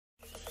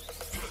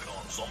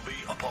Zombie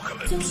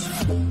apocalypse.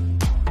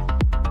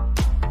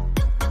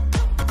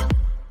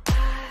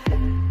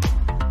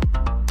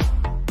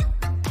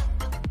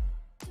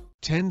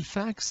 10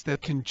 facts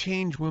that can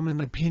change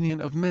women's opinion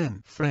of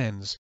men.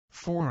 Friends,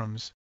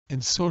 forums,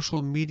 and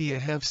social media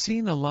have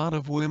seen a lot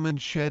of women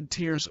shed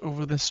tears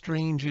over the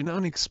strange and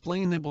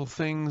unexplainable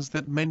things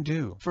that men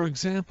do. For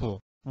example,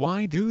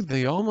 why do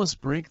they almost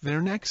break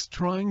their necks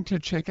trying to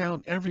check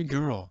out every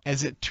girl?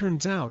 As it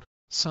turns out,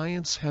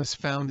 science has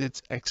found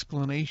its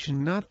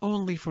explanation not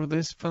only for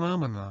this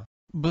phenomena,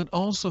 but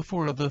also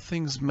for other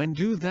things men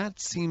do that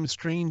seem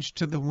strange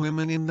to the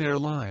women in their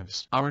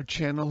lives. Our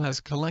channel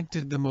has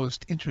collected the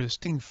most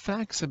interesting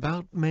facts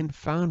about men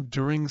found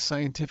during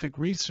scientific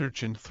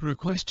research and through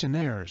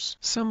questionnaires.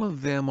 Some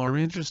of them are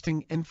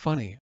interesting and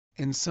funny,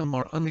 and some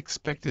are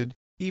unexpected,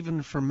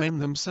 even for men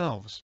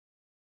themselves.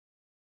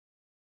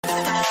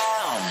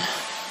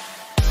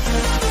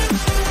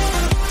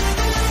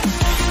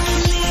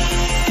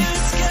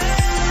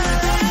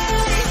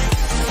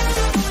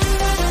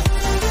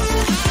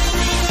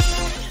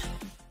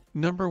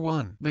 Number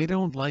 1. They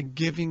don't like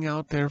giving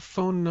out their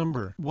phone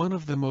number. One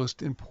of the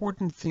most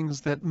important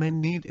things that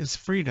men need is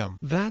freedom.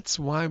 That's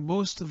why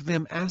most of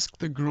them ask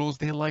the girls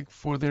they like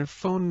for their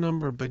phone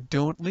number but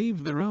don't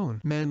leave their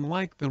own. Men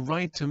like the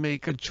right to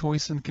make a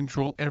choice and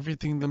control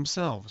everything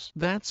themselves.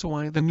 That's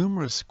why the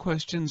numerous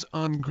questions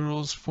on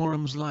girls'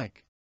 forums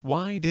like,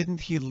 "Why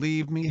didn't he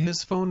leave me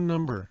his phone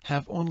number?"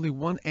 have only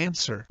one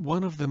answer.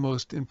 One of the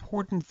most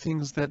important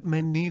things that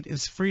men need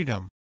is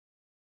freedom.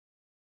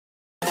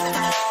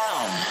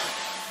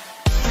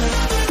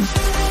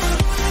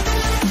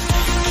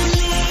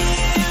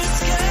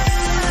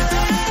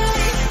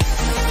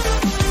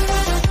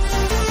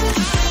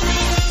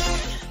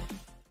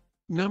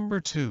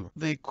 Number 2.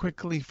 They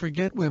quickly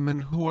forget women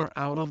who are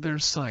out of their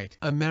sight.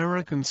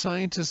 American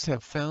scientists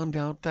have found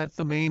out that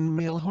the main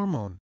male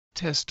hormone,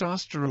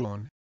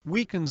 testosterone,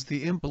 weakens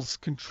the impulse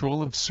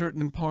control of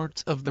certain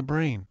parts of the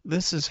brain.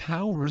 This is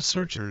how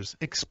researchers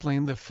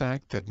explain the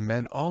fact that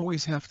men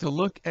always have to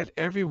look at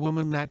every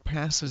woman that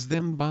passes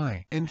them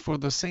by. And for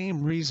the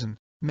same reason,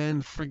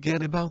 men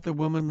forget about the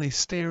woman they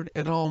stared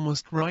at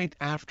almost right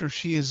after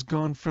she is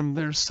gone from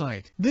their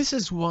sight. This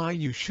is why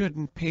you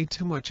shouldn't pay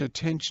too much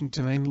attention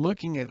to men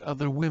looking at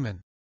other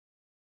women.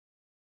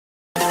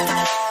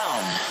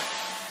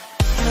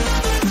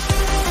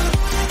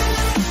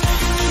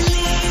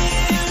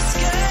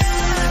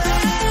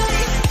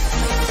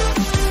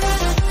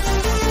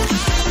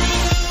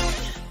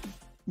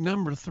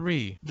 Number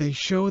 3. They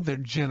show their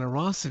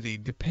generosity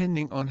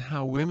depending on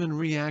how women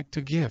react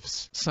to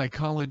gifts.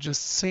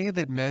 Psychologists say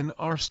that men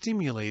are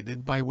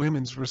stimulated by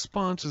women's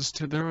responses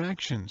to their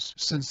actions.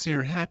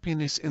 Sincere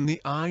happiness in the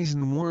eyes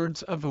and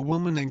words of a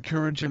woman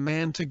encourage a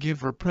man to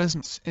give her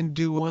presents and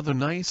do other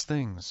nice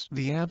things.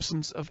 The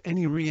absence of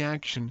any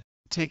reaction,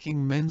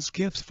 taking men's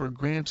gifts for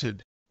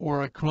granted,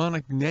 or a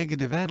chronic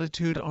negative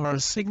attitude are a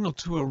signal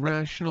to a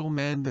rational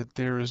man that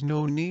there is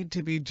no need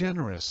to be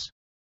generous.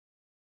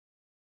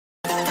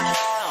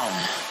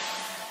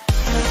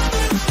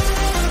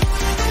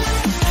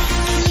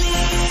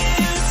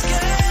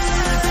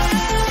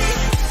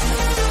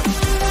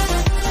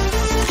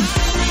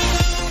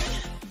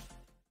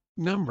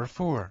 Number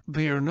 4.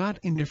 They are not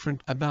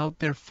indifferent about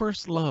their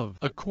first love.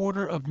 A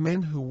quarter of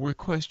men who were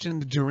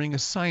questioned during a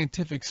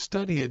scientific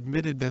study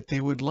admitted that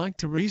they would like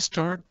to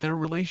restart their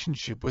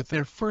relationship with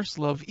their first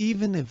love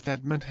even if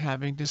that meant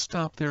having to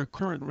stop their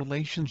current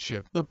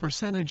relationship. The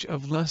percentage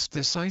of less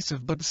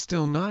decisive but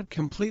still not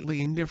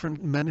completely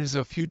indifferent men is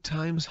a few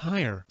times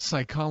higher.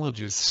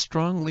 Psychologists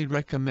strongly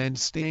recommend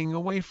staying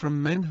away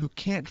from men who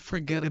can't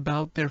forget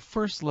about their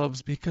first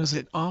loves because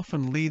it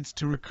often leads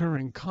to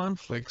recurring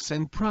conflicts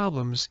and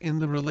problems in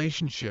the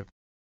relationship.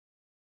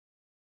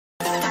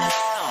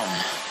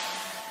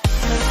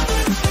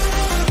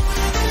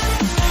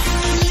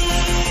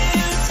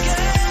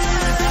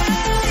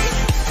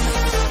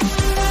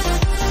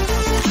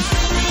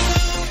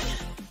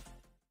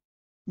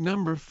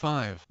 Number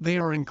 5. They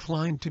are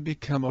inclined to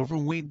become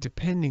overweight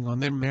depending on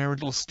their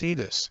marital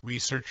status.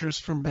 Researchers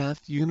from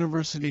Bath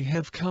University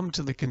have come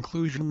to the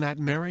conclusion that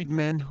married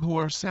men who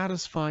are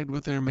satisfied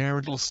with their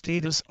marital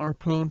status are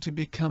prone to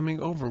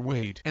becoming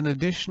overweight. An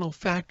additional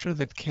factor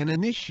that can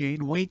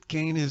initiate weight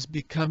gain is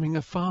becoming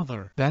a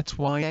father. That's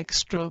why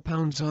extra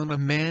pounds on a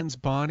man's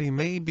body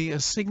may be a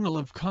signal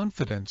of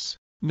confidence,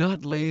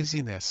 not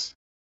laziness.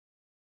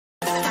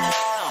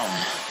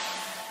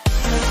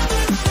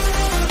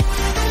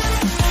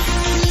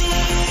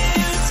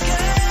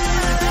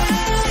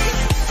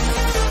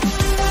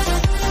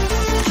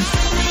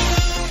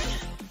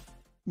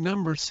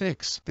 Number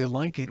 6. They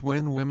like it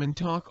when women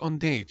talk on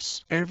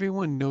dates.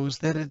 Everyone knows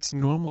that it's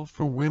normal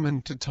for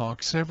women to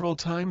talk several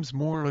times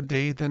more a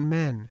day than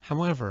men.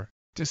 However,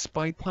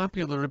 despite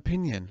popular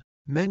opinion,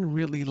 men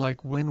really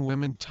like when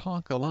women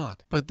talk a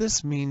lot. But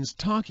this means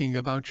talking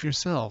about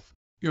yourself,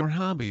 your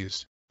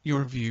hobbies,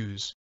 your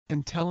views,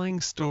 and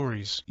telling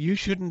stories. You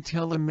shouldn't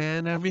tell a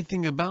man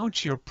everything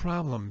about your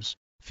problems,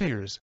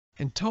 fears,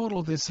 and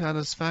total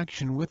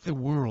dissatisfaction with the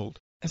world.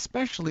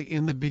 especially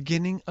in the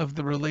beginning of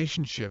the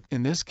relationship.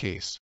 In this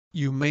case,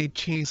 you may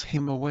chase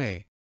him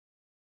away.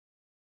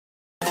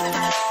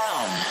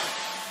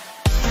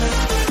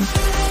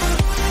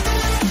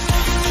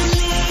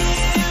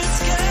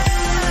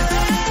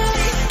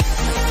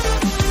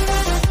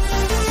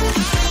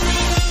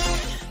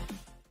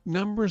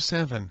 Number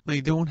 7.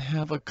 They don't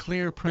have a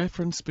clear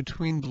preference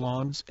between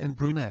blondes and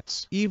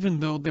brunettes.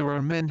 Even though there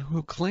are men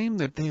who claim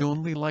that they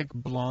only like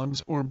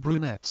blondes or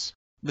brunettes,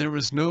 there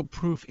is no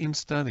proof in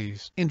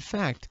studies. In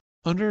fact,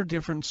 under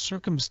different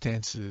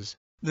circumstances,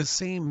 the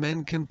same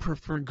men can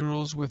prefer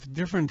girls with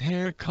different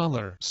hair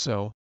color.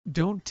 So,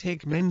 don't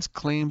take men's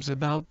claims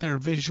about their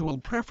visual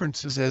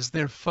preferences as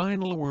their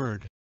final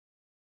word.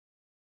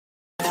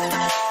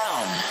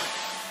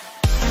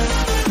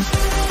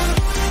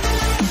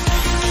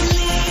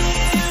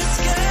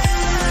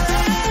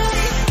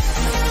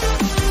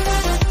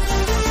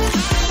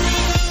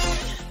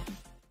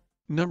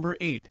 Number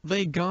 8.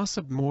 They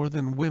gossip more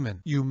than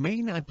women. You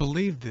may not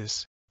believe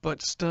this,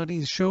 but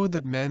studies show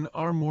that men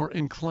are more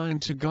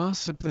inclined to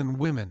gossip than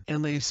women,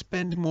 and they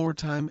spend more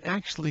time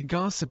actually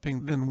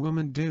gossiping than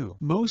women do.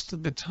 Most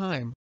of the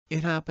time,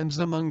 it happens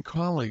among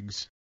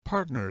colleagues,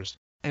 partners,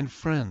 and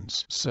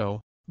friends.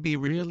 So, be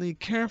really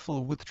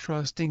careful with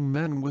trusting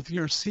men with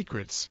your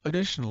secrets.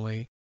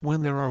 Additionally,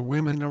 when there are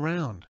women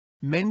around,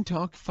 men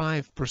talk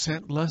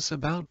 5% less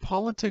about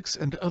politics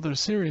and other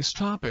serious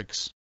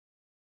topics.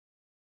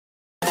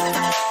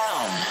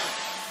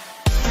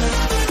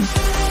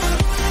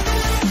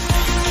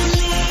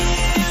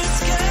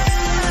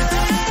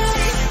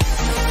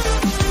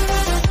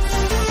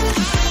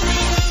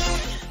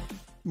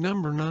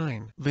 Number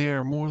 9. They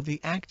are more the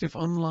active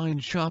online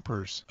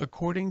shoppers.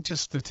 According to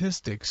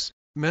statistics,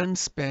 men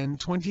spend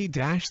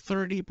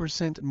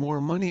 20–30% more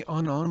money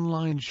on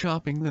online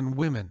shopping than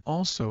women.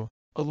 Also,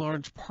 a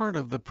large part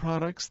of the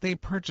products they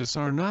purchase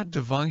are not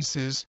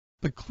devices,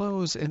 but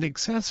clothes and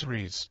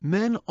accessories.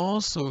 Men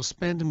also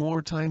spend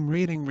more time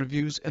reading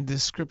reviews and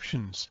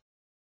descriptions.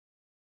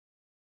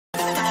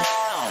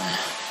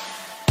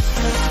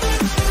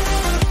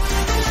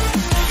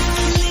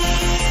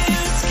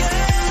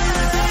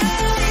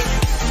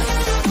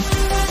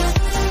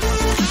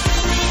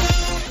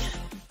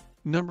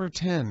 Number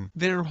 10.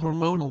 Their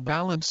hormonal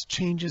balance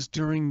changes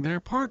during their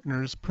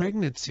partner's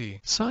pregnancy.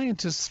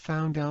 Scientists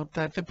found out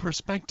that the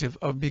perspective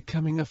of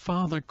becoming a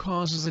father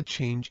causes a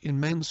change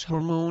in men's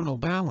hormonal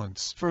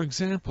balance. For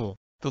example,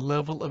 the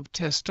level of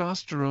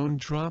testosterone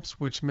drops,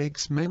 which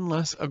makes men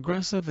less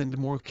aggressive and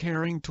more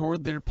caring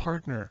toward their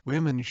partner.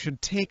 Women should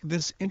take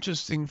this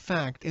interesting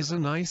fact as a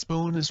nice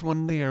bonus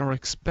when they are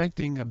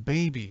expecting a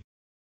baby.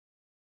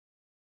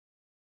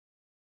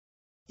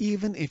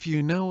 Even if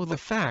you know the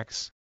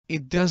facts,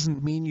 it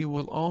doesn't mean you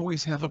will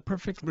always have a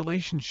perfect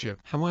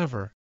relationship.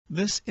 However,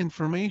 this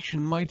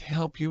information might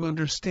help you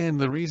understand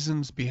the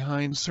reasons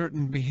behind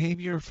certain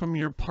behavior from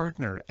your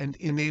partner and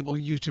enable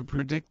you to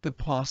predict the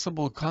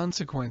possible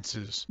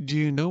consequences. Do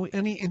you know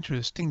any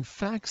interesting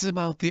facts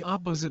about the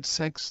opposite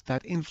sex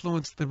that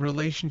influence the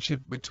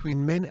relationship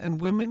between men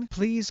and women?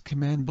 Please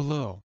comment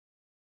below.